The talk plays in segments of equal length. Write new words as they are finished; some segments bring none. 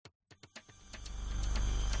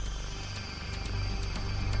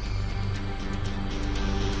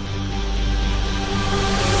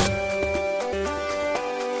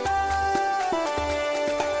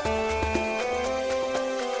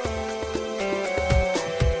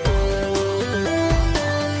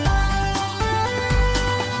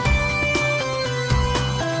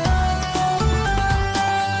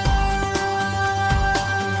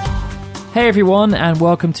Hey everyone, and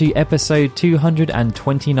welcome to episode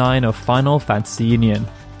 229 of Final Fantasy Union.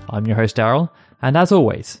 I'm your host Daryl, and as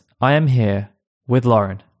always, I am here with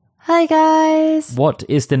Lauren. Hi guys! What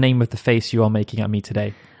is the name of the face you are making at me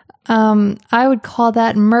today? I would call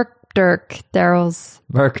that Merkdirk Daryl's.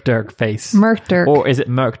 Merkdirk face. Merkdirk. Or is it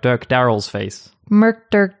Merkdirk Daryl's face?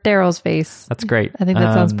 Merkdirk Daryl's face. That's great. I think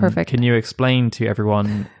that sounds perfect. Can you explain to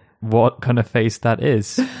everyone what kind of face that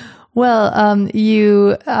is? Well,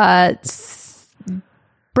 you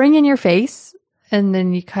bring in your face, and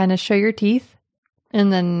then you kind of show your teeth,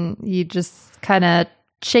 and then you just kind of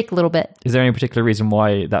shake a little bit. Is there any particular reason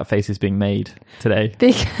why that face is being made today?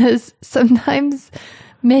 Because sometimes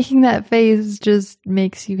making that face just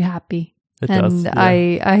makes you happy. It and does. Yeah.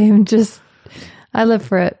 I live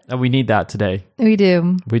for it. And we need that today. We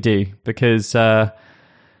do. We do, because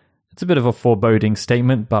it's a bit of a foreboding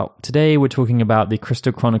statement, but today we're talking about the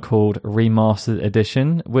Crystal Chronicles Remastered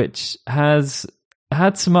Edition, which has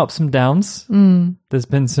had some ups and downs. There's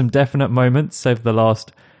been some definite moments over the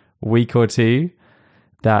last week or two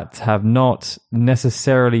that have not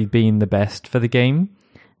necessarily been the best for the game.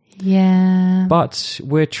 Yeah. But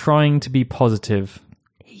we're trying to be positive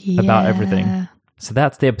about everything. So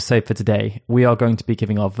that's the episode for today. We are going to be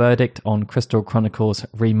giving our verdict on Crystal Chronicles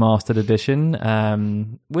Remastered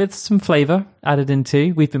Edition with some flavor added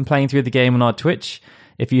into. We've been playing through the game on our Twitch.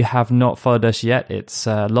 If you have not followed us yet, it's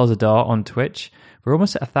Lozadar on Twitch. We're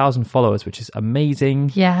almost at 1,000 followers, which is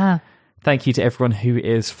amazing. Yeah. Thank you to everyone who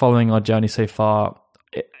is following our journey so far.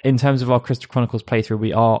 In terms of our Crystal Chronicles playthrough,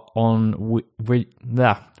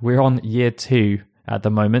 we're on year 2 at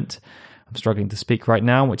the moment. I'm struggling to speak right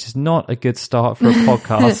now, which is not a good start for a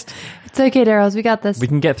podcast. It's okay, Darryl. We got this. We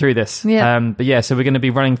can get through this. Yeah. But yeah, so we're going to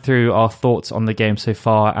be running through our thoughts on the game so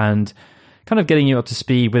far and kind of getting you up to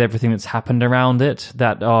speed with everything that's happened around it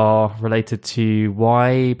that are related to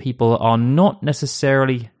why people are not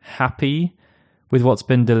necessarily happy with what's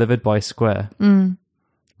been delivered by Square.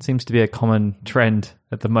 It seems to be a common trend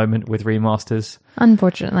at the moment with remasters.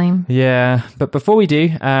 Unfortunately. Yeah, but before we do,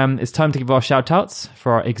 it's time to give our shout-outs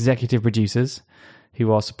for our executive producers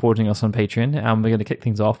who are supporting us on Patreon, and we're going to kick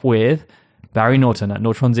things off with Barry Norton at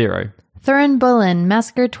Nortron Zero, Thurin Bullen,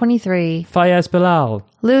 Massacre 23, Fayez Bilal,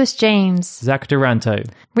 Lewis James, Zach Duranto,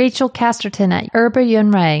 Rachel Casterton at Erba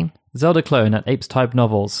Yunray, Zelda Clone at Apes Type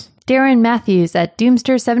Novels, Darren Matthews at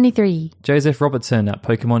Doomster73, Joseph Robertson at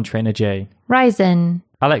Pokemon Trainer J, Ryzen,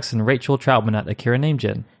 Alex and Rachel Troutman at Akira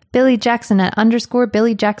NameGen, Billy Jackson at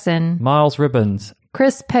 _Billy Jackson, Miles Ribbons,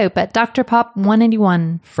 Chris Pope at Dr. Pop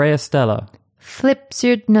 181, Freya Stella, Flip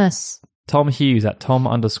Surdnus, Tom Hughes at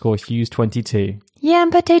Tom_Hughes22,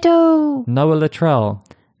 Yam Potato, Noah Luttrell,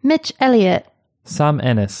 Mitch Elliott, Sam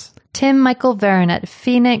Ennis, Tim Michael Verne at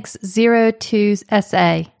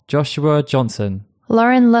Phoenix02SA, Joshua Johnson,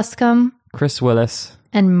 Lauren Luscombe, Chris Willis.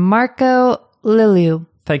 and Marco Liliu.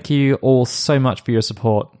 Thank you all so much for your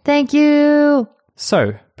support. Thank you!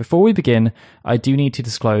 So, before we begin, I do need to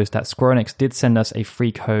disclose that Square Enix did send us a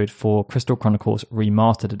free code for Crystal Chronicles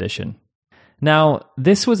Remastered Edition. Now,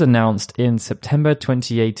 this was announced in September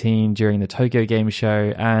 2018 during the Tokyo Game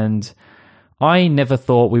Show, and I never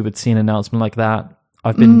thought we would see an announcement like that.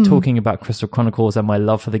 I've been talking about Crystal Chronicles and my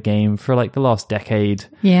love for the game for like the last decade.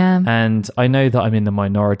 Yeah. And I know that I'm in the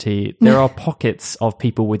minority. There are pockets of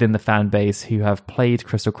people within the fan base who have played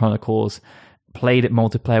Crystal Chronicles, played it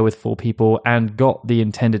multiplayer with 4 people, and got the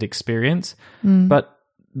intended experience. But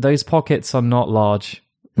those pockets are not large.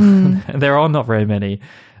 There are not very many.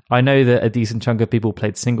 I know that a decent chunk of people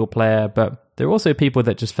played single player, but there are also people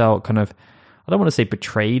that just felt kind of, I don't want to say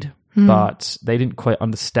betrayed, but they didn't quite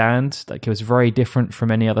understand. Like, it was very different from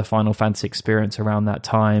any other Final Fantasy experience around that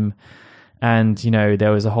time. And, you know,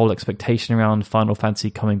 there was a whole expectation around Final Fantasy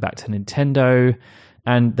coming back to Nintendo,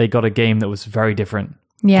 and they got a game that was very different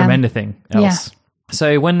from anything else. Yeah.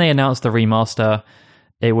 So when they announced the remaster,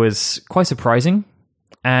 it was quite surprising.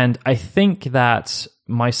 And I think that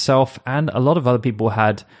myself and a lot of other people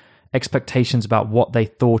had expectations about what they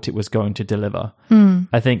thought it was going to deliver.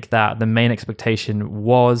 I think that the main expectation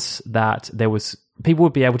was that people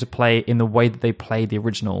would be able to play in the way that they played the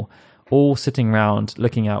original, all sitting around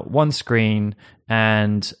looking at one screen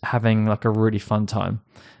and having like a really fun time.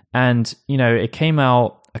 And, you know, it came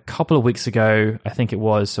out a couple of weeks ago, I think it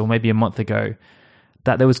was, or maybe a month ago,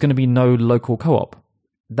 that there was going to be no local co-op.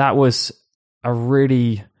 That was a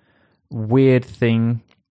really weird thing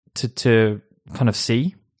to kind of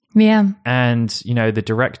see. Yeah. And, you know, the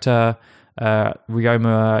director,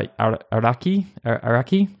 Ryoma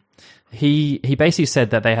Araki, he basically said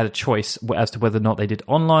that they had a choice as to whether or not they did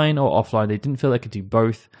online or offline. They didn't feel they could do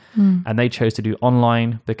both. And they chose to do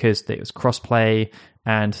online because it was crossplay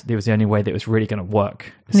and it was the only way that it was really going to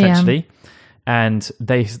work, essentially. And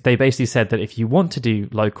they basically said that if you want to do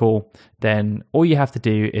local, then all you have to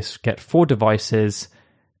do is get 4 devices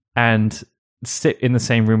and sit in the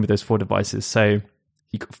same room with those 4 devices. So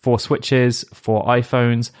you got 4 Switches, 4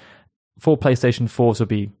 iPhones, 4 PlayStation 4s would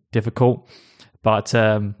be difficult, but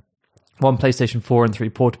 1 PlayStation 4 and 3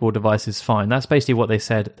 portable devices is fine. That's basically what they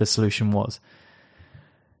said the solution was.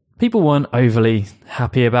 People weren't overly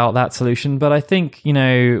happy about that solution, but I think,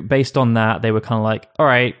 based on that, they were kind of like, all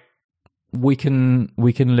right, we can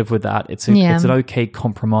live with that. It's an okay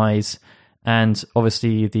compromise. And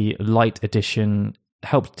obviously the Lite edition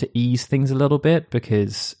helped to ease things a little bit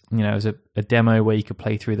because, it was a demo where you could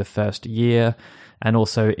play through the first year. And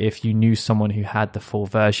also if you knew someone who had the full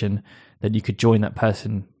version, then you could join that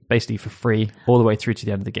person basically for free all the way through to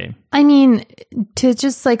the end of the game. I mean, to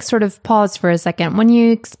just sort of pause for a second, when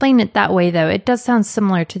you explain it that way, though, it does sound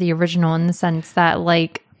similar to the original in the sense that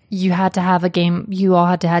you had to have you all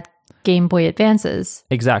had to have Game Boy Advances.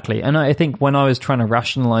 Exactly. And I think when I was trying to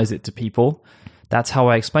rationalize it to people, that's how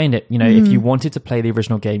I explained it. If you wanted to play the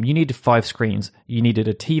original game, you needed 5 screens. You needed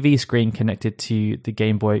a TV screen connected to the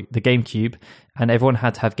GameCube, and everyone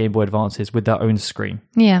had to have Game Boy Advances with their own screen.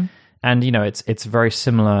 Yeah. And, it's very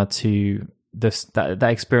similar to this, that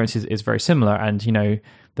experience is very similar. And,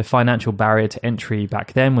 the financial barrier to entry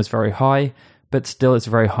back then was very high, but still it's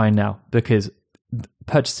very high now because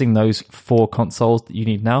purchasing those 4 consoles that you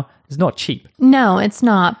need now is not cheap. No, it's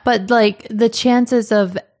not. But the chances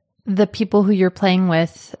of the people who you're playing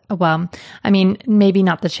with, well, I mean, maybe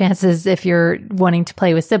not the chances if you're wanting to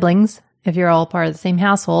play with siblings, if you're all part of the same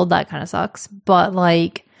household, that kind of sucks. But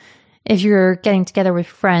if you're getting together with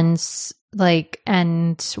friends,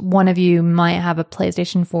 and one of you might have a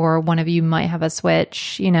PlayStation 4, one of you might have a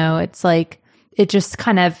Switch, it's it just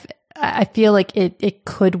kind of, I feel like it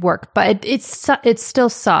could work, but it still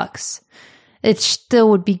sucks. It still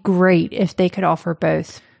would be great if they could offer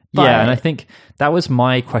both. But yeah, and I think that was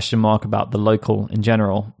my question mark about the local in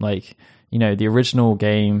general. The original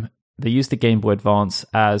game, they used the Game Boy Advance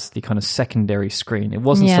as the kind of secondary screen. It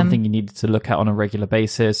wasn't something you needed to look at on a regular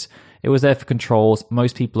basis. It was there for controls.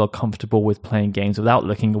 Most people are comfortable with playing games without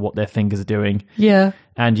looking at what their fingers are doing. Yeah.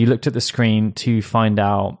 And you looked at the screen to find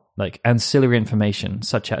out ancillary information,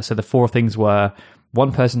 such as, so the 4 things were,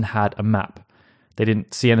 one person had a map. They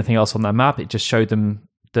didn't see anything else on that map. It just showed them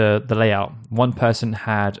the layout. One person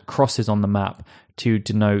had crosses on the map to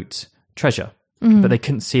denote treasure, but they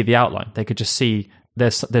couldn't see the outline. They could just see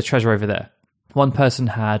there's treasure over there. One person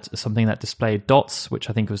had something that displayed dots, which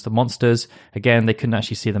I think was the monsters. Again, they couldn't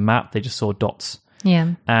actually see the map. They just saw dots.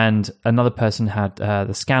 Yeah. And another person had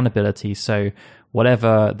the scan ability. So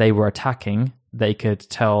whatever they were attacking, they could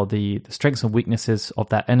tell the strengths and weaknesses of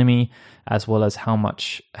that enemy, as well as how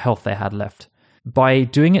much health they had left. By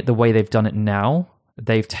doing it the way they've done it now,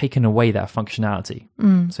 they've taken away that functionality.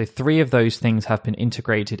 So 3 of those things have been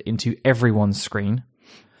integrated into everyone's screen.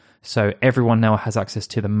 So everyone now has access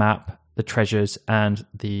to the map, the treasures, and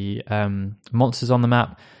the monsters on the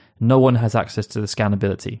map. No one has access to the scan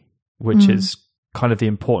ability, which is kind of the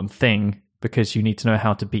important thing because you need to know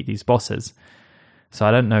how to beat these bosses. So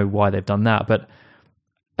I don't know why they've done that, but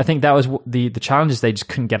I think that was the challenges they just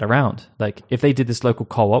couldn't get around. If they did this local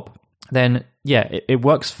co-op, then yeah, it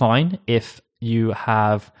works fine if you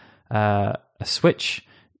have a Switch.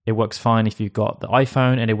 It works fine if you've got the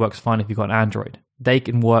iPhone, and it works fine if you've got an Android. They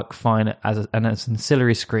can work fine as an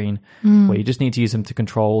ancillary screen where you just need to use them to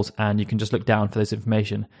controls and you can just look down for this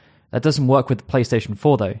information. That doesn't work with the PlayStation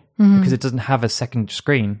 4 though, because it doesn't have a second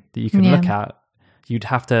screen that you can look at. You'd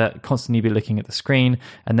have to constantly be looking at the screen,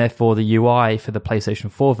 and therefore the UI for the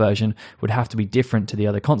PlayStation 4 version would have to be different to the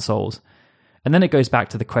other consoles. And then it goes back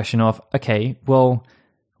to the question of, okay, well,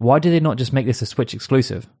 why did they not just make this a Switch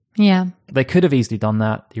exclusive? Yeah. They could have easily done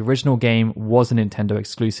that. The original game was a Nintendo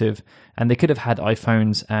exclusive, and they could have had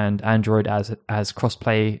iPhones and Android as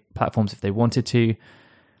cross-play platforms if they wanted to.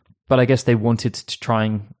 But I guess they wanted to try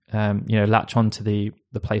and latch on to the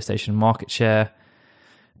PlayStation market share.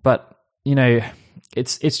 But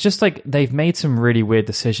it's just they've made some really weird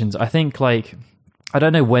decisions. I think I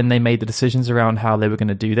don't know when they made the decisions around how they were going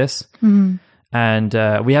to do this, and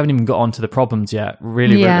we haven't even got onto the problems yet,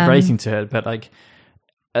 really relating to it. But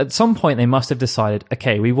at some point they must have decided,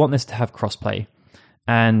 okay, we want this to have crossplay,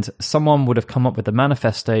 and someone would have come up with a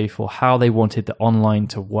manifesto for how they wanted the online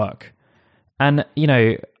to work. And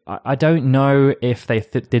I don't know if they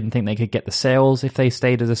didn't think they could get the sales if they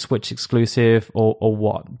stayed as a Switch exclusive or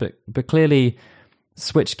what, but clearly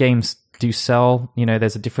Switch games do sell.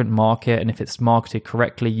 There's a different market, and if it's marketed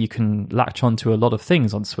correctly, you can latch onto a lot of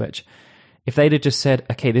things on Switch. If they'd have just said,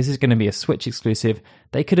 okay, this is going to be a Switch exclusive,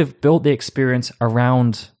 they could have built the experience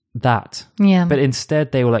around that. Yeah. But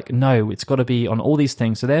instead they were like, no, it's got to be on all these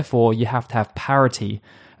things. So therefore you have to have parity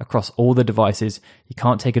across all the devices. You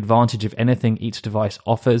can't take advantage of anything each device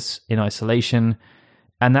offers in isolation.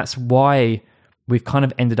 And that's why we've kind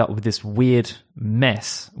of ended up with this weird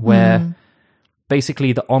mess where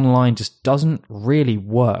basically the online just doesn't really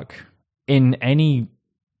work in any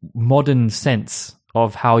modern sense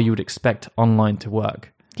of how you would expect online to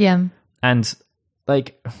work. Yeah. And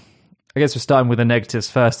like, I guess we're starting with the negatives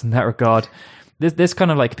first in that regard. There's kind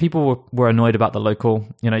of like, people were annoyed about the local,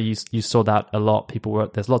 you saw that a lot.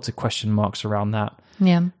 There's lots of question marks around that.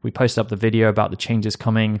 Yeah. We posted up the video about the changes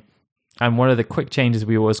coming. And one of the quick changes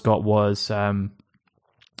we always got was, how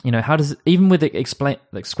does, even with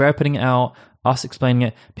Square putting it out, us explaining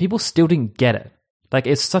it, people still didn't get it. Like,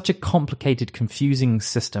 it's such a complicated, confusing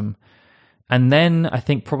system. And then I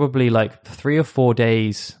think probably like 3 or 4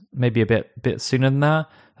 days, maybe a bit sooner than that,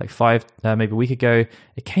 like 5, maybe a week ago,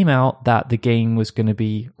 it came out that the game was going to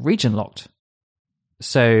be region locked.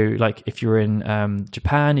 So like if you're in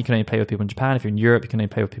Japan, you can only play with people in Japan. If you're in Europe, you can only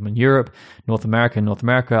play with people in Europe. North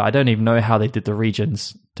America. I don't even know how they did the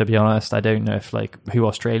regions, to be honest. I don't know if like who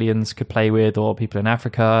Australians could play with or people in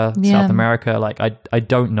Africa, South America. Like I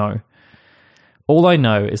don't know. All I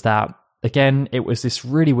know is that, again, it was this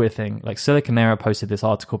really weird thing. Like Siliconera posted this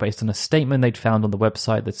article based on a statement they'd found on the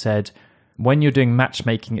website that said, when you're doing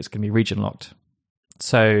matchmaking, it's going to be region locked.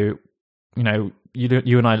 So, you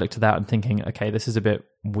and I looked at that and thinking, okay, this is a bit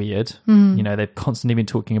weird. They've constantly been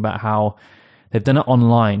talking about how they've done it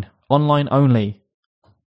online only,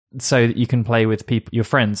 so that you can play with people, your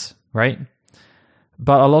friends, right?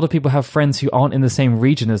 But a lot of people have friends who aren't in the same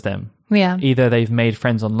region as them. Yeah. Either they've made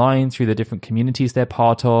friends online through the different communities they're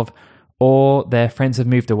part of, or their friends have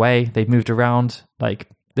moved away, they've moved around. Like,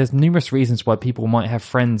 there's numerous reasons why people might have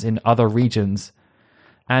friends in other regions.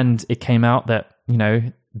 And it came out that,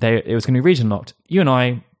 it was going to be region locked. You and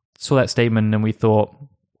I saw that statement and we thought,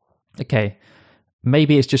 okay,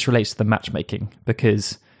 maybe it just relates to the matchmaking,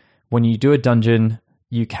 because when you do a dungeon,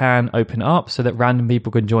 you can open it up so that random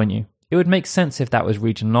people can join you. It would make sense if that was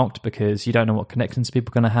region locked, because you don't know what connections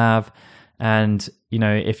people are going to have. And,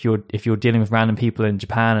 if you're dealing with random people in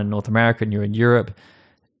Japan and North America and you're in Europe,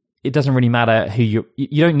 it doesn't really matter who you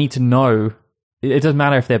don't need to know. It doesn't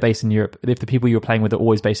matter if they're based in Europe, if the people you're playing with are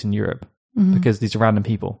always based in Europe, because these are random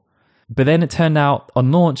people. But then it turned out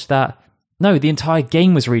on launch that, no, the entire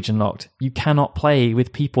game was region locked. You cannot play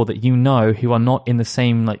with people that you know who are not in the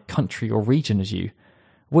same like country or region as you,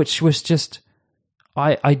 which was just,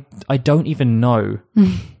 I don't even know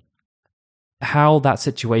how that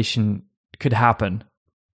situation could happen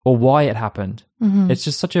or why it happened. It's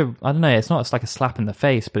just such a, I don't know, it's like a slap in the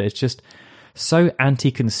face, but it's just so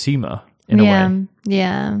anti-consumer in a way.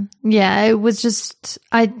 Yeah. It was just,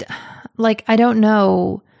 I don't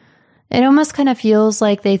know. It almost kind of feels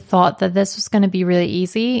like they thought that this was going to be really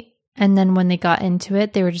easy. And then when they got into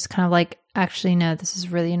it, they were just kind of like, actually, no, this is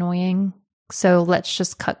really annoying. So let's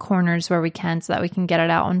just cut corners where we can so that we can get it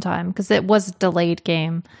out on time. Because it was a delayed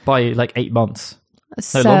game. By like 8 months.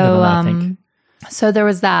 So, longer than that, I think. So there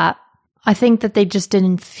was that. I think that they just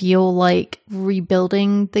didn't feel like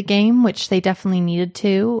rebuilding the game, which they definitely needed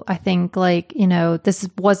to. I think this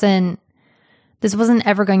wasn't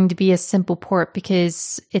ever going to be a simple port,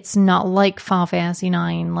 because it's not like Final Fantasy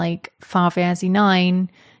IX. Like Final Fantasy IX,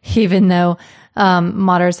 even though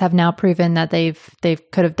modders have now proven that they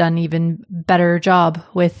could have done even better job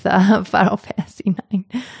with Final Fantasy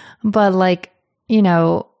IX. But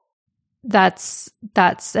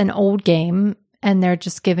that's an old game, and they're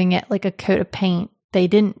just giving it like a coat of paint. They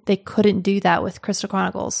couldn't do that with Crystal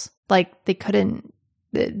Chronicles. Like they couldn't.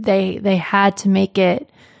 They had to make it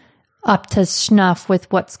up to snuff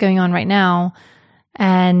with what's going on right now,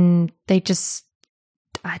 and they just,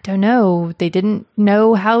 I don't know, they didn't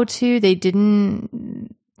know how to. They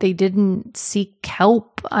didn't seek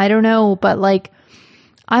help. I don't know, but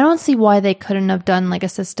I don't see why they couldn't have done like a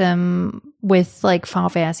system with like Final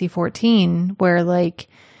Fantasy 14 where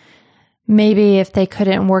maybe if they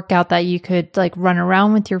couldn't work out that you could like run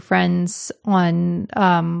around with your friends on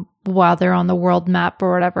while they're on the world map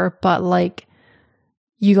or whatever, but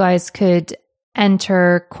you guys could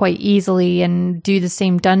enter quite easily and do the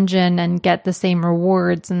same dungeon and get the same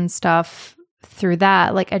rewards and stuff through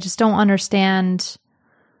that. I just don't understand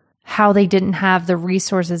how they didn't have the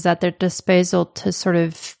resources at their disposal to sort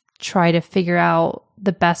of try to figure out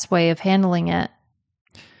the best way of handling it.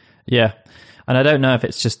 Yeah. And I don't know if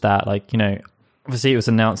it's just that, obviously it was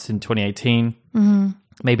announced in 2018.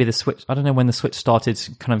 Maybe the Switch, I don't know when the Switch started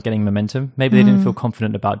kind of getting momentum. Maybe they didn't feel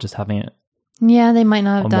confident about just having it Yeah, they might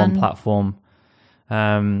not have on done one platform.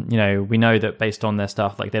 We know that based on their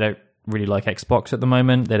stuff, like they don't really like Xbox at the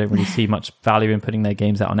moment. They don't really see much value in putting their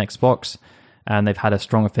games out on Xbox, and they've had a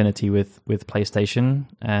strong affinity with PlayStation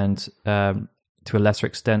and to a lesser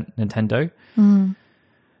extent Nintendo.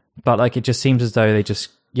 But like it just seems as though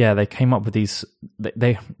they came up with these.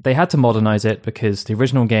 They had to modernize it because the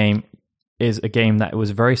original game is a game that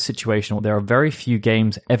was very situational. There are very few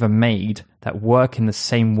games ever made that work in the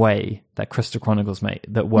same way that Crystal Chronicles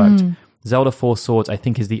worked. Zelda Four Swords, I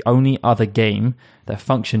think, is the only other game that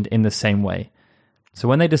functioned in the same way. So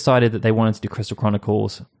when they decided that they wanted to do Crystal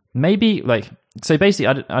Chronicles, so basically,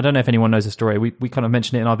 I don't know if anyone knows the story. We kind of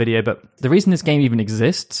mentioned it in our video, but the reason this game even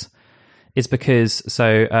exists is because,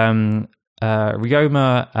 Ryoma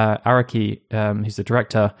Araki, who's the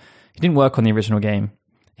director, he didn't work on the original game.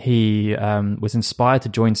 He was inspired to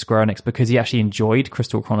join Square Enix because he actually enjoyed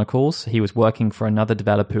Crystal Chronicles. He was working for another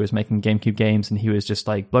developer who was making GameCube games, and he was just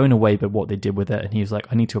like blown away by what they did with it. And he was like,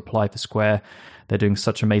 I need to apply for Square. They're doing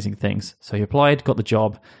such amazing things. So he applied, got the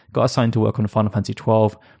job, got assigned to work on Final Fantasy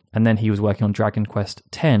 12, and then he was working on Dragon Quest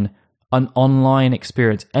 10, an online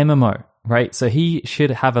experience, MMO, right? So he should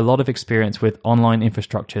have a lot of experience with online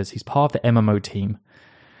infrastructures. He's part of the MMO team.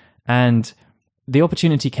 And the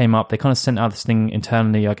opportunity came up. They kind of sent out this thing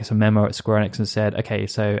internally, I guess a memo at Square Enix, and said, okay,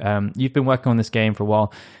 so you've been working on this game for a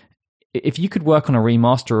while. If you could work on a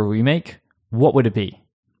remaster or a remake, what would it be?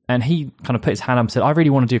 And he kind of put his hand up and said, I really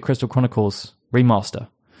want to do Crystal Chronicles remaster.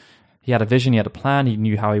 He had a vision, he had a plan, he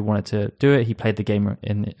knew how he wanted to do it. He played the game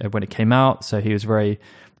when it came out, so he was very,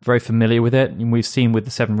 very familiar with it. And we've seen with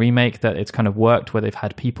the 7 remake that it's kind of worked, where they've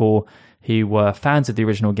had people who were fans of the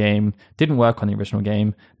original game, didn't work on the original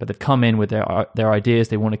game, but they've come in with their ideas.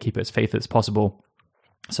 They want to keep it as faithful as possible.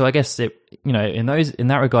 So I guess in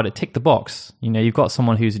that regard, it ticked the box. You've got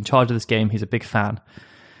someone who's in charge of this game. He's a big fan.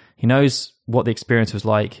 He knows what the experience was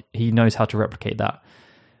like. He knows how to replicate that.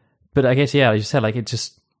 But I guess, as you said, like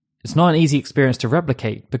it's not an easy experience to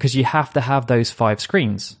replicate because you have to have those 5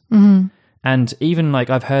 screens. Mm-hmm. And even like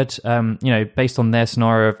I've heard, based on their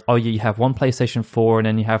scenario of, you have one PlayStation 4 and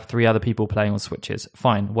then you have 3 other people playing on Switches.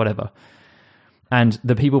 Fine, whatever. And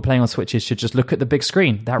the people playing on Switches should just look at the big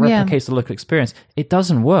screen. That replicates the local experience. It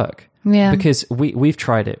doesn't work. Yeah. Because we've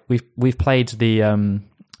tried it. We've played the,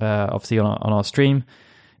 obviously on our stream.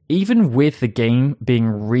 Even with the game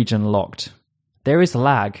being region locked, there is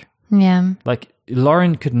lag. Yeah. Like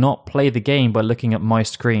Lauren could not play the game by looking at my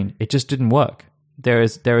screen. It just didn't work. There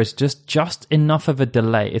is just enough of a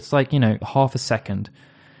delay. It's like, half a second.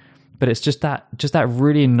 But it's just that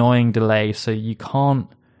really annoying delay, so you can't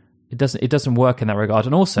it doesn't work in that regard.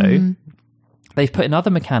 And also they've put in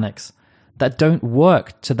other mechanics that don't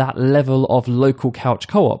work to that level of local couch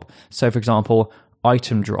co-op. So for example,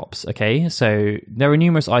 item drops, okay? So there are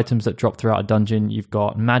numerous items that drop throughout a dungeon. You've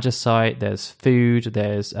got magicite, there's food,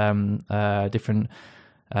 there's different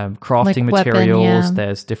crafting like materials,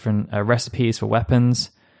 there's different recipes for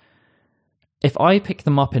weapons. If I pick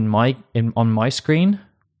them up on my screen,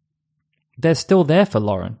 they're still there for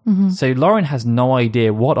Lauren. Mm-hmm. So Lauren has no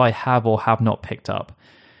idea what I have or have not picked up.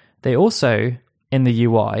 They also, in the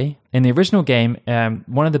UI, in the original game,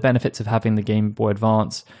 one of the benefits of having the Game Boy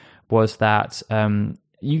Advance was that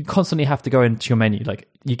you constantly have to go into your menu. Like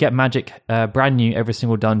you get magic brand new every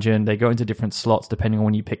single dungeon. They go into different slots depending on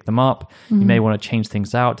when you pick them up. Mm-hmm. You may want to change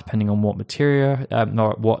things out depending on what material,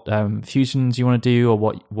 or what fusions you want to do, or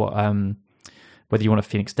what whether you want a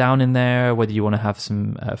Phoenix Down in there, whether you want to have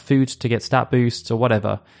some food to get stat boosts or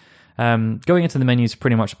whatever. Going into the menu is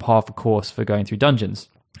pretty much a par for course for going through dungeons.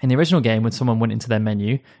 In the original game, when someone went into their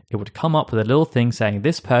menu, it would come up with a little thing saying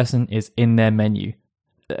this person is in their menu,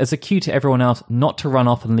 as a cue to everyone else not to run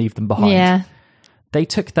off and leave them behind. Yeah. They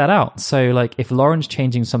took that out. So like if Lauren's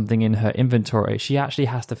changing something in her inventory, she actually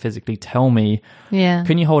has to physically tell me,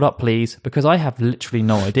 can you hold up please? Because I have literally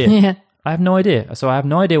no idea. Yeah. I have no idea. So I have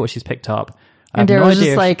no idea what she's picked up. And Daryl was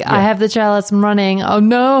just like, I have the chalice, I'm running. Oh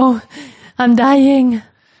no, I'm dying.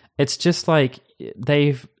 It's just like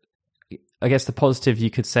I guess the positive you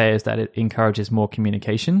could say is that it encourages more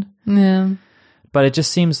communication. Yeah. But it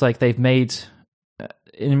just seems like they've made,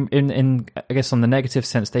 in I guess on the negative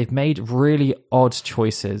sense, they've made really odd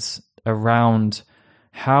choices around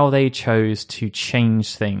how they chose to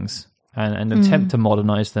change things and attempt to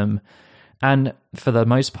modernize them. And for the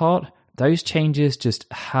most part, those changes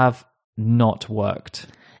just have not worked.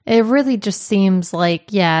 It really just seems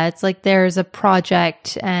like, it's like there's a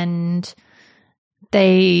project and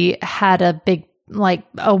they had a big, like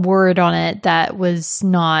a word on it that was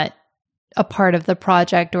not a part of the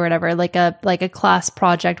project or whatever, like a class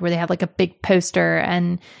project where they have like a big poster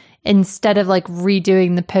and instead of like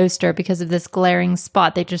redoing the poster because of this glaring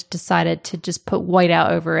spot, they just decided to just put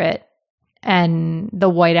whiteout over it. And the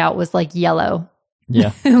whiteout was like yellow.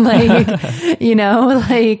 Yeah. Like, you know,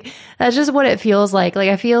 like that's just what it feels like. Like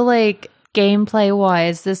I feel like gameplay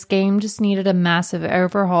wise, this game just needed a massive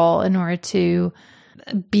overhaul in order to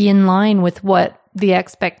be in line with what the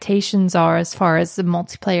expectations are as far as the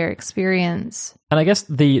multiplayer experience. And I guess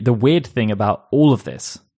the weird thing about all of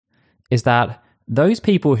this is that those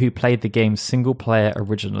people who played the game single player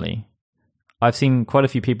originally, I've seen quite a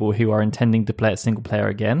few people who are intending to play it single player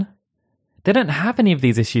again. They don't have any of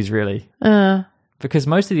these issues really. Because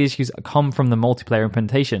most of the issues come from the multiplayer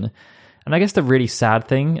implementation. And I guess the really sad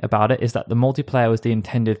thing about it is that the multiplayer was the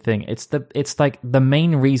intended thing. It's like the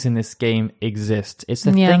main reason this game exists. It's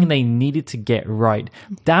the thing they needed to get right.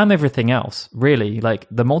 Damn everything else, really. Like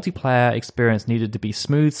the multiplayer experience needed to be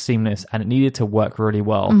smooth, seamless, and it needed to work really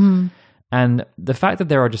well. Mm-hmm. And the fact that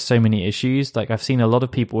there are just so many issues, like I've seen a lot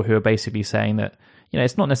of people who are basically saying that, you know,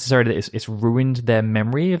 it's not necessarily that it's ruined their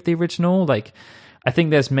memory of the original. Like I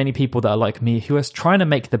think there's many people that are like me who are trying to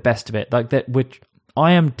make the best of it. Like that, which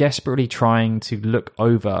I am desperately trying to look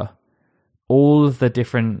over all of the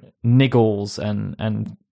different niggles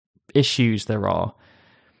and issues there are.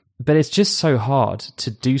 But it's just so hard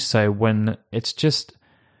to do so when it's just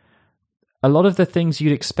a lot of the things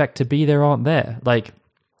you'd expect to be there aren't there. Like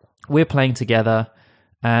we're playing together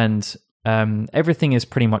and everything is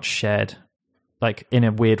pretty much shared, like in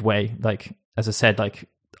a weird way. Like, as I said, like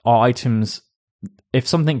our items, if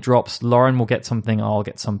something drops, Lauren will get something, I'll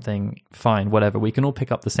get something, fine, whatever. We can all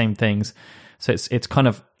pick up the same things. So it's kind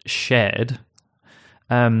of shared.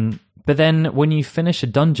 But then when you finish a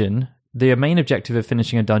dungeon, the main objective of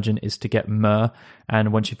finishing a dungeon is to get Myrrh.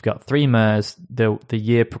 And once you've got 3 Myrrhs, the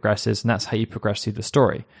year progresses, and that's how you progress through the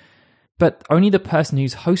story. But only the person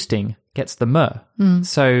who's hosting gets the Myrrh.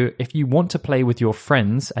 So if you want to play with your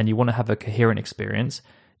friends and you want to have a coherent experience,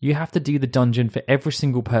 you have to do the dungeon for every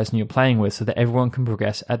single person you're playing with so that everyone can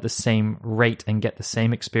progress at the same rate and get the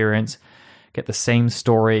same experience, get the same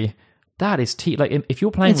story. That is like if you're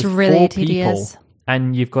playing with really 4 tedious. people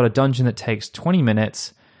and you've got a dungeon that takes 20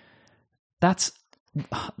 minutes, that's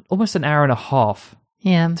almost an hour and a half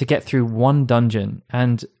to get through one dungeon.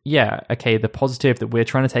 And yeah, okay, the positive that we're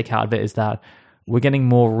trying to take out of it is that we're getting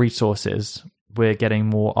more resources, we're getting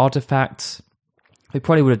more artifacts. We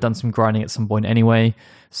probably would have done some grinding at some point anyway,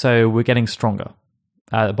 so we're getting stronger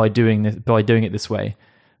by doing it this way.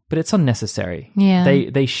 But it's unnecessary. Yeah,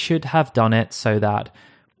 they should have done it so that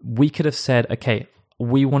we could have said, okay,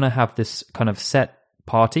 we want to have this kind of set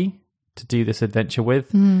party to do this adventure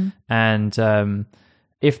with, and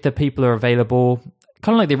if the people are available,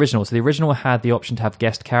 kind of like the original. So the original had the option to have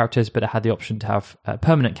guest characters, but it had the option to have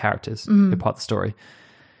permanent characters who are part of the story.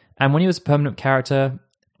 And when you was a permanent character,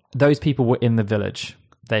 those people were in the village.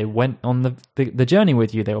 They went on the journey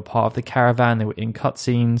with you. They were part of the caravan. They were in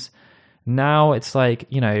cutscenes. Now it's like,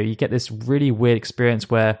 you know, you get this really weird experience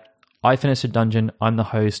where I finish a dungeon, I'm the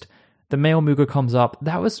host, the male Moogle comes up.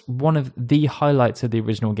 That was one of the highlights of the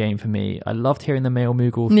original game for me. I loved hearing the male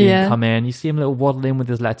Moogle theme come in. You see him little waddle in with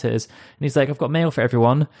his letters, and he's like, I've got mail for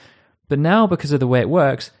everyone. But now, because of the way it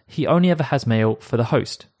works, he only ever has mail for the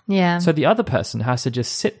host. Yeah. So the other person has to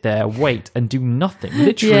just sit there, wait, and do nothing.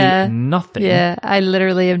 Literally nothing. Yeah. I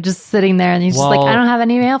literally am just sitting there and he's just like, I don't have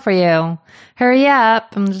any mail for you. Hurry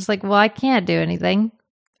up. I'm just like, well, I can't do anything.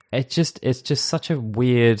 It's just such a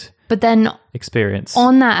weird experience.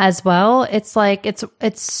 On that as well, it's like,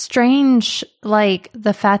 it's strange, like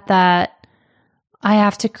the fact that I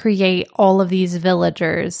have to create all of these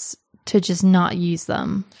villagers to just not use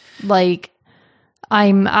them. Like,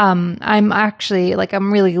 I'm actually like,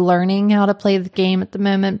 I'm really learning how to play the game at the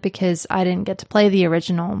moment because I didn't get to play the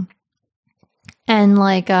original. And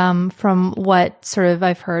like, from what sort of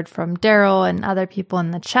I've heard from Daryl and other people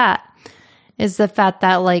in the chat is the fact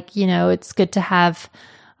that, like, you know, it's good to have,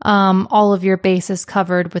 all of your bases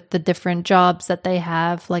covered with the different jobs that they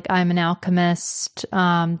have. Like, I'm an alchemist.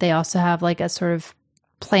 They also have like a sort of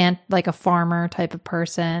plant, like a farmer type of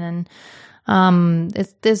person. And,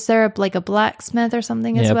 is there like a blacksmith or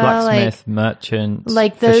something as well? Blacksmith, merchant,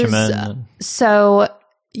 like those, fisherman. So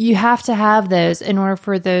you have to have those in order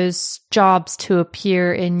for those jobs to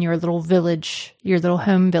appear in your little village, your little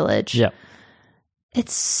home village. Yeah.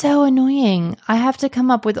 It's so annoying. I have to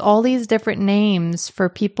come up with all these different names for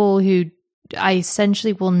people who I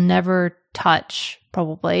essentially will never touch,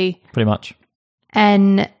 probably. Pretty much.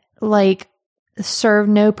 And like serve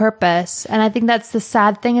no purpose. And I think that's the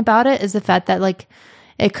sad thing about it is the fact that like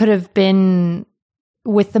it could have been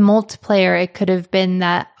with the multiplayer, it could have been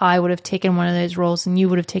that I would have taken one of those roles and you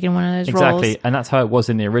would have taken one of those roles. Exactly. And that's how it was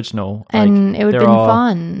in the original. And it would have been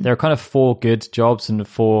fun. There are kind of 4 good jobs and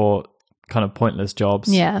 4 kind of pointless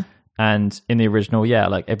jobs. Yeah. And in the original,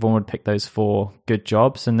 like everyone would pick those 4 good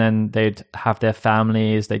jobs, and then they'd have their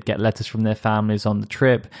families, they'd get letters from their families on the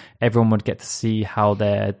trip. Everyone would get to see how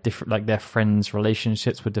their different, like their friends'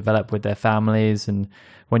 relationships would develop with their families. And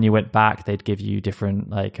when you went back, they'd give you different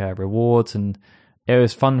like rewards, and it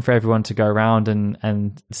was fun for everyone to go around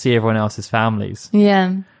and see everyone else's families.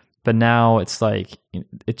 Yeah. But now it's like,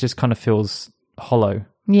 it just kind of feels hollow.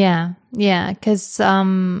 Yeah, because I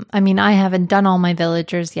mean, I haven't done all my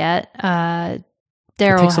villagers yet. Daryl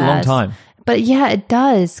It takes a long has. time. But yeah, it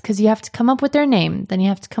does, because you have to come up with their name. Then you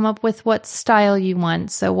have to come up with what style you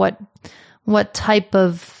want. So what type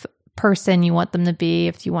of person you want them to be,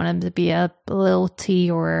 if you want them to be a little T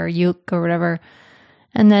or a Yuk or whatever.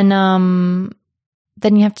 And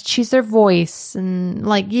then you have to choose their voice, and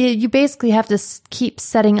like you basically have to keep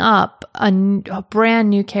setting up a brand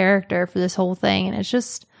new character for this whole thing, and it's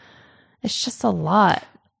just a lot.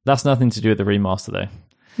 That's nothing to do with the remaster, though.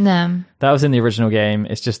 No, that was in the original game.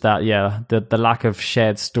 It's just that the lack of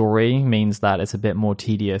shared story means that it's a bit more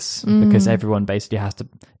tedious because everyone basically has to.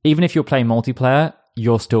 Even if you're playing multiplayer,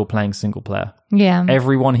 you're still playing single player. Yeah,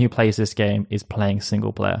 everyone who plays this game is playing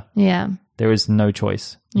single player. Yeah. There is no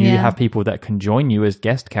choice. You have people that can join you as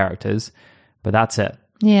guest characters, but that's it.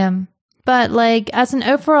 Yeah. But like as an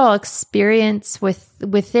overall experience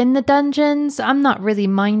within the dungeons, I'm not really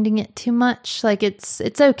minding it too much. Like it's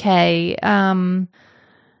okay. The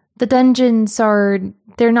dungeons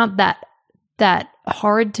they're not that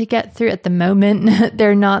hard to get through at the moment.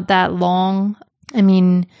 They're not that long. I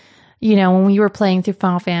mean, when we were playing through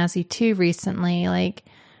Final Fantasy II recently, like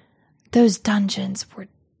those dungeons were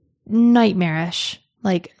nightmarish,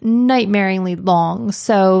 like nightmaringly long.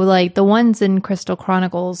 So like the ones in Crystal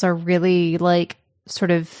Chronicles are really like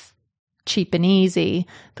sort of cheap and easy,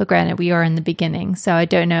 but granted we are in the beginning, so I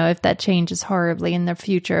don't know if that changes horribly in the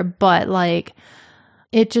future, but like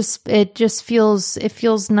it just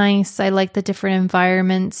feels nice. I like the different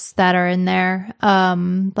environments that are in there.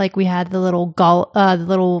 Like we had the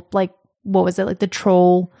little like, what was it, like the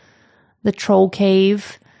troll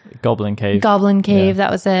cave, Goblin Cave. Yeah.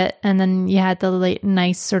 That was it. And then you had the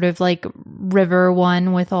nice sort of like river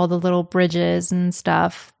one with all the little bridges and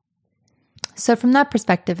stuff. So from that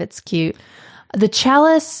perspective, it's cute. The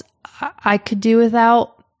chalice, I could do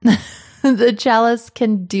without. The chalice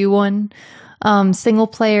can do one. Single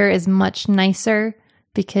player is much nicer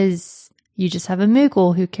because you just have a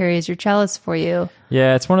Moogle who carries your chalice for you.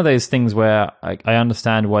 Yeah, it's one of those things where I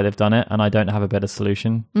understand why they've done it, and I don't have a better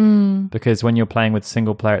solution. Because when you're playing with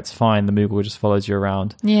single player, it's fine. The Moogle just follows you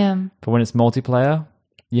around. Yeah. But when it's multiplayer,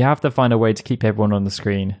 you have to find a way to keep everyone on the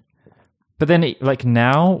screen. But then, like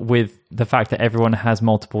now, with the fact that everyone has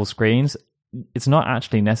multiple screens, it's not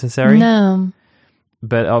actually necessary. No.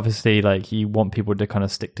 But obviously, like you want people to kind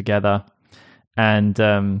of stick together. And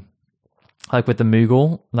like with the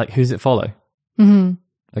Moogle, like who's it follow? Mm-hmm.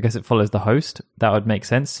 I guess it follows the host. That would make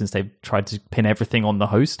sense since they've tried to pin everything on the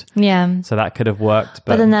host. Yeah. So that could have worked.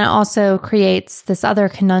 But then that also creates this other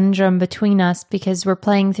conundrum between us because we're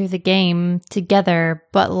playing through the game together,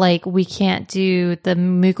 but like we can't do the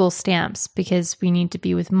Moogle stamps because we need to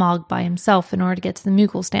be with Mog by himself in order to get to the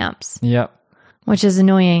Moogle stamps. Yep. Which is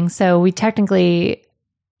annoying. So we technically,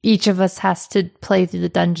 each of us has to play through the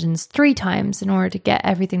dungeons 3 times in order to get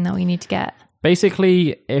everything that we need to get.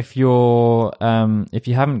 Basically, if you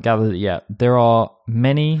haven't gathered it yet, there are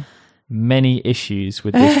many, many issues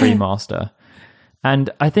with this remaster,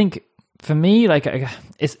 and I think for me, like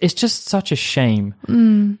it's just such a shame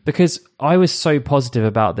because I was so positive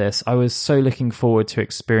about this. I was so looking forward to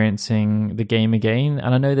experiencing the game again,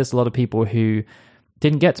 and I know there's a lot of people who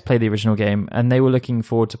didn't get to play the original game, and they were looking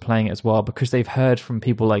forward to playing it as well because they've heard from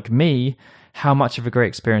people like me how much of a great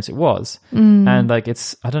experience it was, and like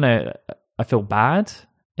I don't know. I feel bad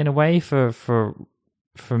in a way for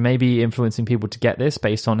maybe influencing people to get this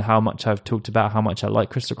based on how much I've talked about how much I like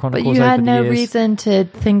Crystal Chronicles. But you had over the no years. reason to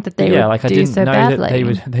think that they would I do didn't so know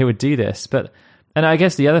badly. that they would do this. And I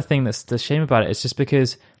guess the other thing that's the shame about it is just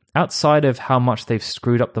because outside of how much they've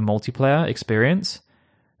screwed up the multiplayer experience,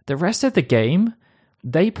 the rest of the game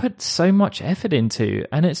they put so much effort into,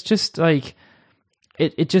 and it's just like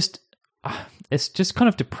it's just kind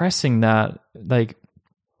of depressing that like.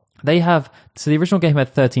 The original game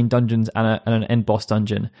had 13 dungeons and an end boss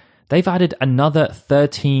dungeon. they've added another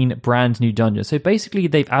 13 brand new dungeons. So basically,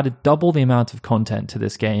 they've added double the amount of content to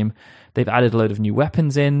this game. They've added a load of new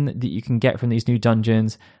weapons in that you can get from these new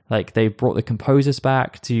dungeons. Like, they've brought the composers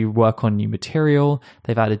back to work on new material.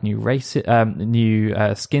 They've added new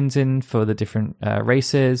skins in for the different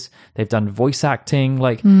races. They've done voice acting.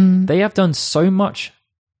 Like, they have done so much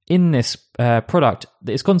in this product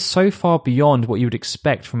that it's gone so far beyond what you would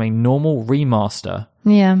expect from a normal remaster.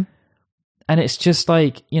 Yeah. And it's just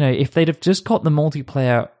like, you know, if they'd have just got the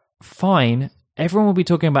multiplayer fine, everyone will be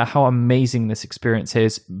talking about how amazing this experience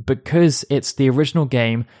is because it's the original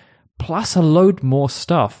game plus a load more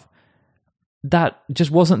stuff that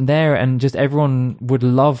just wasn't there and just everyone would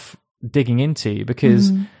love digging into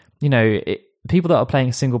because, you know, people that are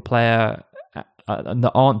playing single player and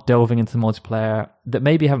that aren't delving into the multiplayer, that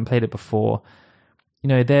maybe haven't played it before, you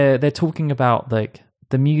know, they're talking about like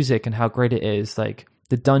the music and how great it is, like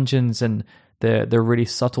the dungeons and the really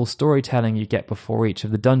subtle storytelling you get before each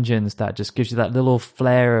of the dungeons that just gives you that little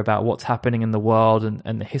flair about what's happening in the world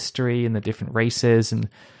and the history and the different races. And,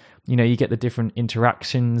 you know, you get the different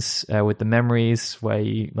interactions with the memories where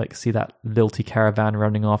you like see that lilty caravan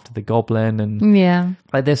running after the goblin. And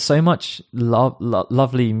like, there's so much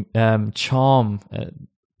lovely charm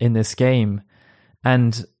in this game.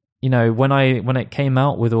 And, you know, when it came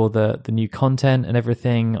out with all the new content and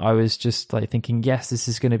everything, I was just like thinking, yes, this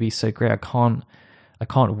is going to be so great. I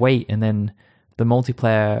can't wait. And then the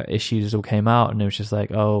multiplayer issues all came out and it was just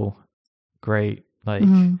like, oh, great. Like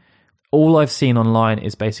all I've seen online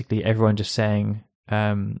is basically everyone just saying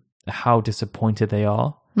how disappointed they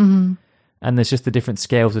are. And there's just the different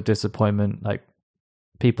scales of disappointment. Like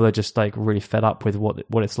people are just like really fed up with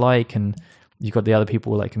what it's like. And you've got the other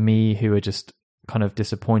people like me who are just kind of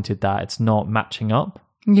disappointed that it's not matching up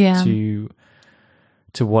to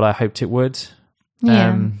what I hoped it would.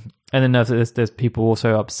 And then there's people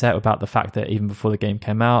also upset about the fact that even before the game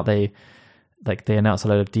came out, they announced a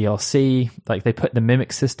load of DLC. Like they put the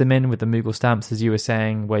mimic system in with the Moogle stamps, as you were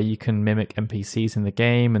saying, where you can mimic NPCs in the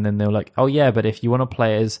game. And then they were like, oh yeah, but if you want to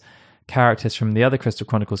play as characters from the other Crystal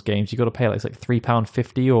Chronicles games, you got to pay like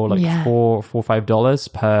 £3.50 or like $4 or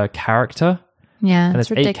 $5 per character. Yeah, and there's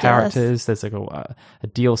ridiculous. 8 characters. There's like a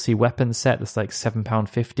DLC weapon set that's like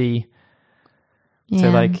 £7.50. So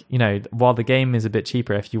like, you know, while the game is a bit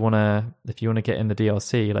cheaper, if you wanna get in the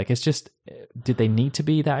DLC, like it's just, did they need to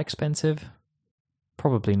be that expensive?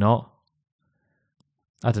 Probably not.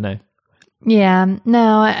 I don't know. Yeah,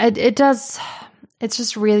 no, it does. It's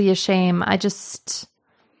just really a shame. I guess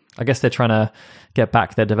they're trying to get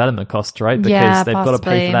back their development costs, right? Because they've got to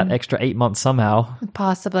pay for that extra 8 months somehow.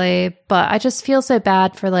 Possibly. But I just feel so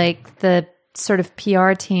bad for like the sort of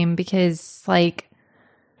PR team because like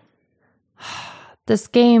this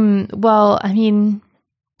game, well, I mean,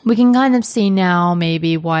 we can kind of see now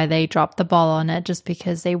maybe why they dropped the ball on it, just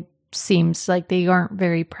because they seems like they aren't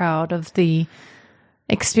very proud of the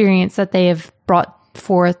experience that they have brought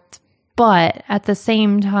forth. But at the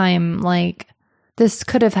same time, like, this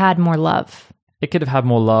could have had more love. It could have had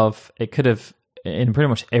more love. It could have, in pretty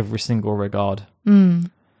much every single regard.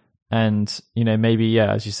 And, you know, maybe,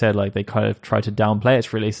 as you said, like, they kind of tried to downplay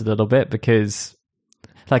its release a little bit because,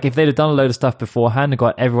 like, if they'd have done a load of stuff beforehand and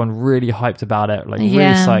got everyone really hyped about it, like, really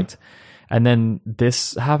psyched, and then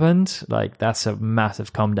this happened, like, that's a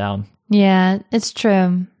massive come down. Yeah, it's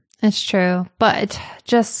true. It's true. But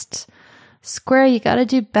just... Square, you got to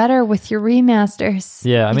do better with your remasters.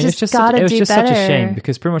 Yeah, I mean, it was just such a shame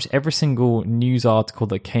because pretty much every single news article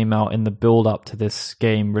that came out in the build up to this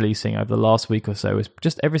game releasing over the last week or so was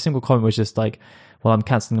just every single comment was just like, well, I'm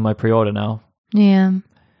cancelling my pre-order now. Yeah.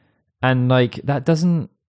 And like, it doesn't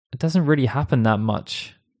really happen that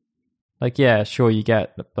much. Like, yeah, sure, you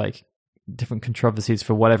get like different controversies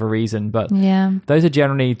for whatever reason, but those are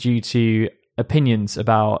generally due to opinions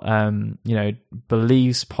about you know,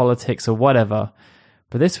 beliefs, politics, or whatever.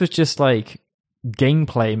 But this was just like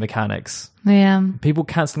gameplay mechanics. People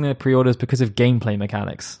canceling their pre-orders because of gameplay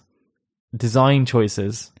mechanics, design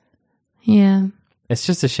choices. It's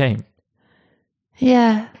just a shame.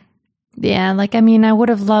 Like, I mean, I would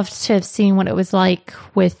have loved to have seen what it was like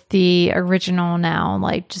with the original now,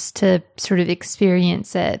 like just to sort of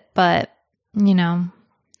experience it. But, you know,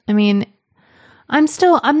 I mean, I'm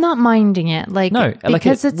not minding it, like, no,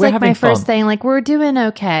 because it's like my first thing, like, we're doing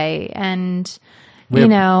okay. And, you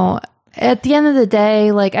know, at the end of the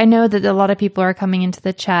day, like, I know that a lot of people are coming into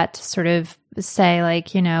the chat to sort of say,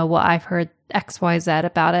 like, you know, well, I've heard X, Y, Z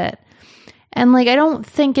about it. And, like, I don't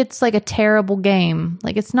think it's, like, a terrible game.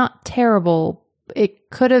 Like, it's not terrible. It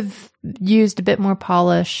could have used a bit more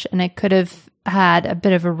polish and it could have had a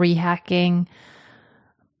bit of a rehacking.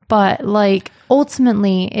 but like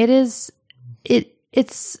ultimately it's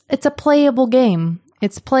a playable game.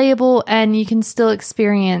 It's playable, and you can still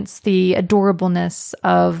experience the adorableness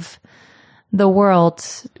of the world,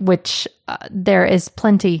 which there is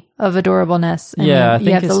plenty of adorableness. I mean,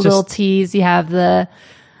 you have the little teas, you have the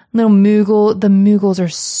little Moogle. The Moogles are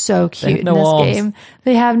so cute in this game.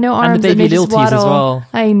 They have no arms, and the baby Lilties as well.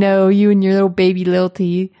 I know, you and your little baby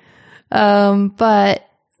Lilty. But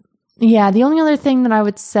yeah, the only other thing that I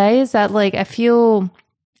would say is that like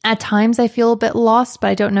at times I feel a bit lost, but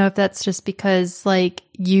I don't know if that's just because like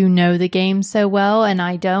you know the game so well and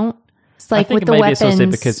I don't. It's like with the weapons. It's also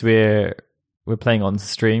because we're playing on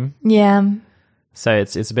stream. Yeah. So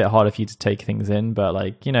it's a bit harder for you to take things in, but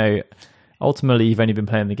like, you know, ultimately you've only been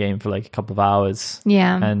playing the game for like a couple of hours.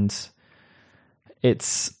 Yeah. And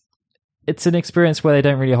it's an experience where they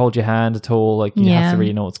don't really hold your hand at all. Like you have to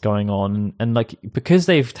really know what's going on. And like, because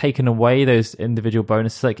they've taken away those individual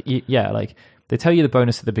bonuses, like, like they tell you the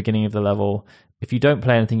bonus at the beginning of the level. If you don't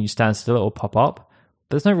play anything, you stand still, it'll pop up.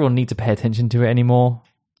 There's no real need to pay attention to it anymore.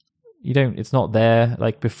 It's not there.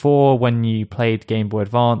 Like before, when you played Game Boy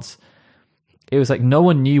Advance, it was like no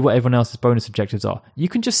one knew what everyone else's bonus objectives are. You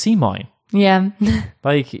can just see mine. Yeah.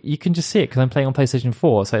 Like you can just see it because I'm playing on PlayStation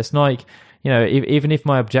 4. So it's not like, you know, even if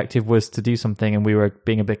my objective was to do something and we were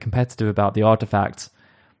being a bit competitive about the artifacts,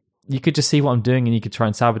 you could just see what I'm doing and you could try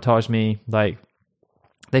and sabotage me. Like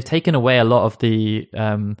they've taken away a lot of the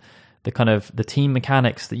kind of the team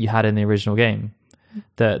mechanics that you had in the original game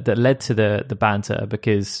that led to the banter,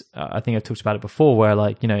 because I think I've talked about it before where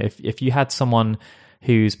like, you know, if you had someone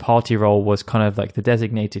whose party role was kind of like the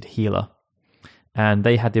designated healer and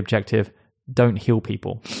they had the objective, don't heal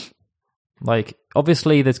people. Like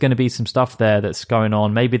obviously there's going to be some stuff there that's going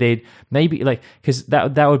on. Maybe like, because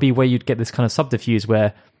that would be where you'd get this kind of subterfuge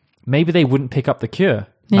where maybe they wouldn't pick up the cure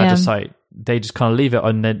magicite. They just kind of leave it,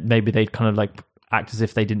 and then maybe they'd kind of like act as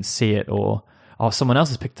if they didn't see it, or someone else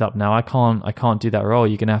has picked it up now. I can't do that role.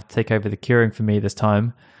 You're gonna have to take over the curing for me this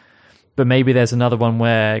time. But maybe there's another one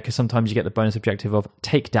where, because sometimes you get the bonus objective of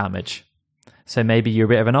take damage. So maybe you're a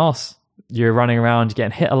bit of an arse. You're running around, you're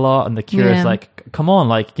getting hit a lot, and the cure is like, come on,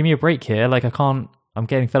 like give me a break here. Like I'm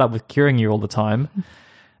getting fed up with curing you all the time.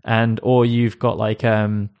 Or you've got like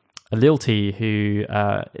a Lilty who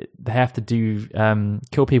they have to do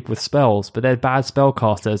kill people with spells, but they're bad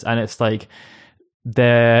spellcasters, and it's like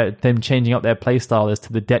them changing up their playstyle is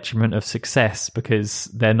to the detriment of success because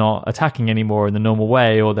they're not attacking anymore in the normal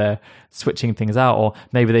way, or they're switching things out, or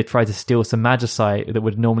maybe they try to steal some magicite that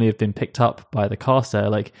would normally have been picked up by the caster.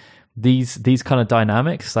 Like these kind of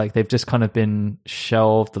dynamics, like they've just kind of been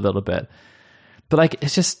shelved a little bit. But like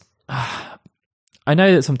it's just I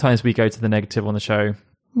know that sometimes we go to the negative on the show.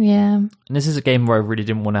 Yeah. And this is a game where I really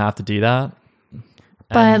didn't want to have to do that.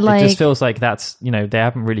 But it just feels like that's, you know, they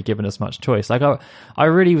haven't really given us much choice. Like I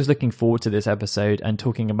really was looking forward to this episode and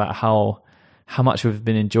talking about how much we've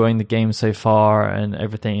been enjoying the game so far and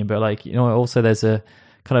everything. But like, you know, also there's a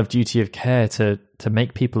kind of duty of care to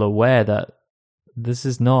make people aware that this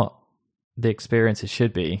is not the experience it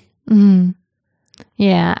should be. Mm-hmm.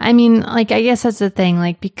 Yeah, I mean, like, I guess that's the thing,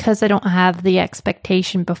 like, because I don't have the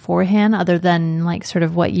expectation beforehand other than, like, sort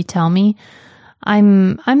of what you tell me,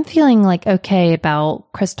 I'm feeling, like, okay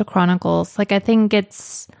about Crystal Chronicles. Like, I think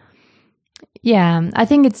it's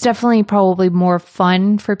definitely probably more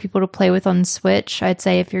fun for people to play with on Switch. I'd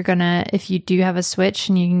say if you do have a Switch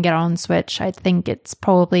and you can get on Switch, I think it's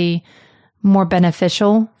probably more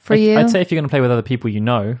beneficial for you. I'd say if you're going to play with other people you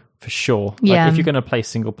know, for sure. Yeah. Like if you're going to play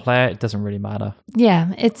single player, it doesn't really matter.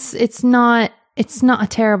 Yeah, it's not a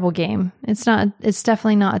terrible game. It's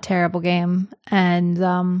definitely not a terrible game. And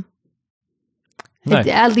No.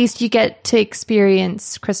 at least you get to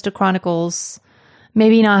experience Crystal Chronicles.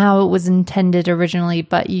 Maybe not how it was intended originally,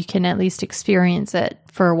 but you can at least experience it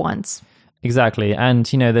for once. Exactly.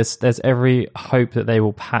 And you know, there's every hope that they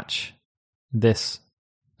will patch this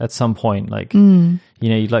at some point. Like you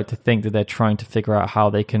know, you'd like to think that they're trying to figure out how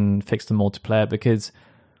they can fix the multiplayer, because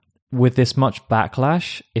with this much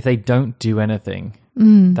backlash, if they don't do anything,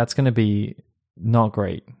 that's going to be not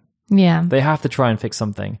great. Yeah. They have to try and fix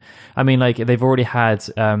something. I mean, like they've already had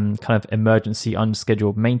kind of emergency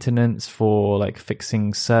unscheduled maintenance for like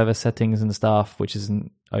fixing server settings and stuff, which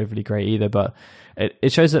isn't overly great either, but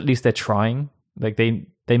it shows at least they're trying. Like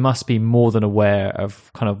they must be more than aware of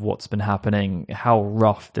kind of what's been happening, how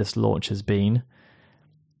rough this launch has been.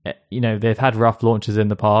 You know, they've had rough launches in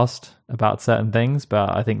the past about certain things,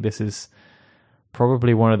 but I think this is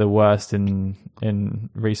probably one of the worst in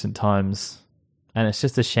recent times. And it's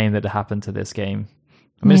just a shame that it happened to this game.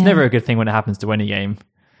 I mean, It's never a good thing when it happens to any game,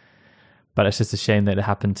 but it's just a shame that it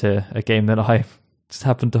happened to a game that I just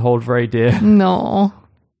happened to hold very dear. No.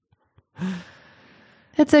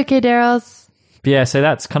 It's okay, Daryls. But yeah, so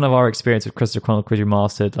that's kind of our experience with Crystal Chronicles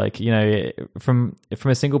Remastered. Like, you know, from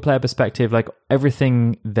a single player perspective, like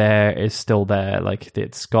everything there is still there. Like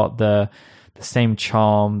it's got the same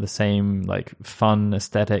charm, the same like fun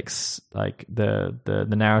aesthetics, like the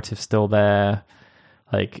narrative's still there.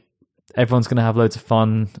 Like everyone's gonna have loads of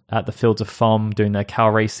fun at the Fields of Foam doing their cow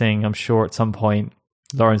racing, I'm sure at some point.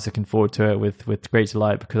 Lauren's looking forward to it with great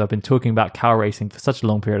delight because I've been talking about cow racing for such a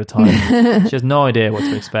long period of time. She has no idea what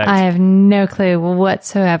to expect. I have no clue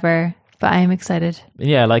whatsoever, but I am excited.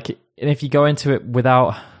 Yeah, like, and if you go into it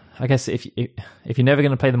without, I guess if you're never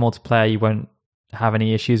going to play the multiplayer, you won't have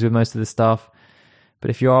any issues with most of this stuff. But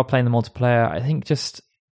if you are playing the multiplayer, I think just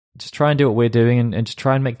try and do what we're doing and just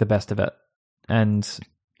try and make the best of it and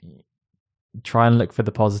try and look for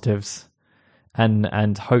the positives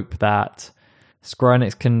and hope that Square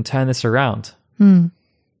Enix can turn this around.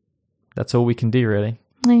 That's all we can do, really.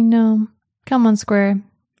 I know. Come on, Square.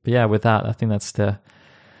 But yeah, with that, I think that's the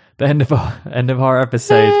end of our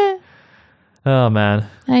episode. Oh man,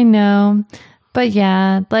 I know. But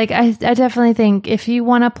yeah, like I definitely think if you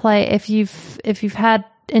want to play, if you've had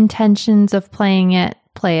intentions of playing it,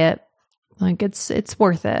 play it. Like it's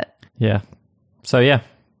worth it. Yeah. So yeah,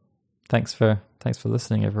 thanks for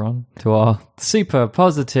listening, everyone, to our super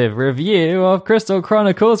positive review of Crystal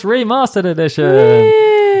Chronicles Remastered Edition.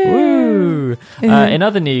 Woo! In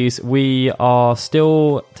other news, we are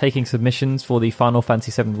still taking submissions for the Final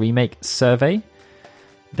Fantasy VII Remake survey.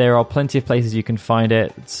 There are plenty of places you can find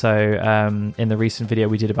it. So in the recent video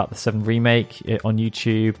we did about the 7 Remake on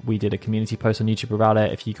YouTube, we did a community post on YouTube about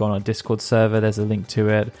it. If you go on our Discord server, there's a link to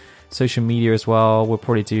it. Social media as well. We'll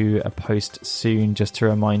probably do a post soon just to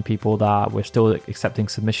remind people that we're still accepting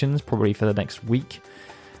submissions, probably for the next week.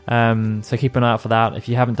 So keep an eye out for that. If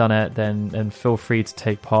you haven't done it, then feel free to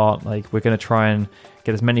take part. Like, we're going to try and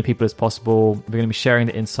get as many people as possible. We're going to be sharing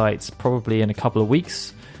the insights probably in a couple of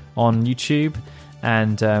weeks on YouTube.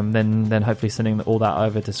 And then hopefully sending all that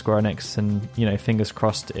over to Square Enix, and you know, fingers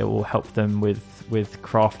crossed it will help them with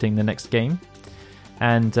crafting the next game.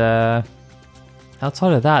 And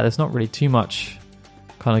outside of that, there's not really too much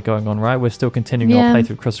kind of going on, right? We're still continuing our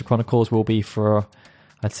playthrough of Crystal Chronicles. Will be for,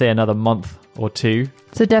 I'd say, another month or two.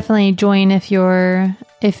 So definitely join if you're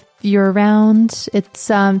around.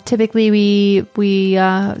 It's typically we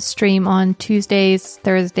stream on Tuesdays,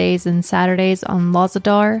 Thursdays, and Saturdays on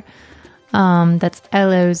Lozzadar. That's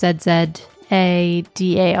LOZZADAR.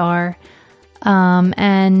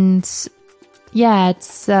 And yeah,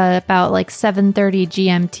 it's about like 7:30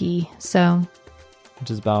 GMT. So,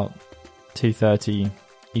 which is about 2:30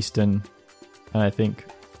 Eastern, and I think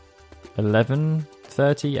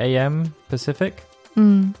 11:30 AM Pacific.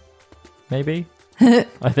 Maybe.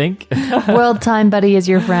 I think. World Time Buddy is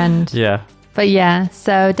your friend. Yeah. But yeah,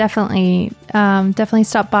 so definitely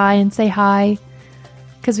stop by and say hi,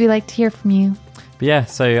 because we like to hear from you. But yeah,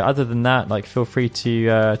 so other than that, like, feel free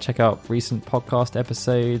to check out recent podcast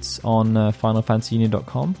episodes on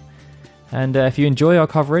FinalFantasyUnion.com. And if you enjoy our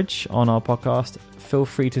coverage on our podcast, feel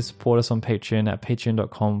free to support us on Patreon at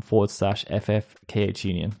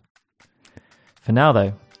patreon.com/FFKHUnion. For now,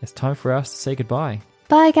 though, it's time for us to say goodbye.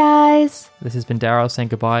 Bye, guys. This has been Daryl saying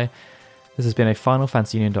goodbye. This has been a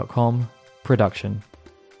FinalFantasyUnion.com production.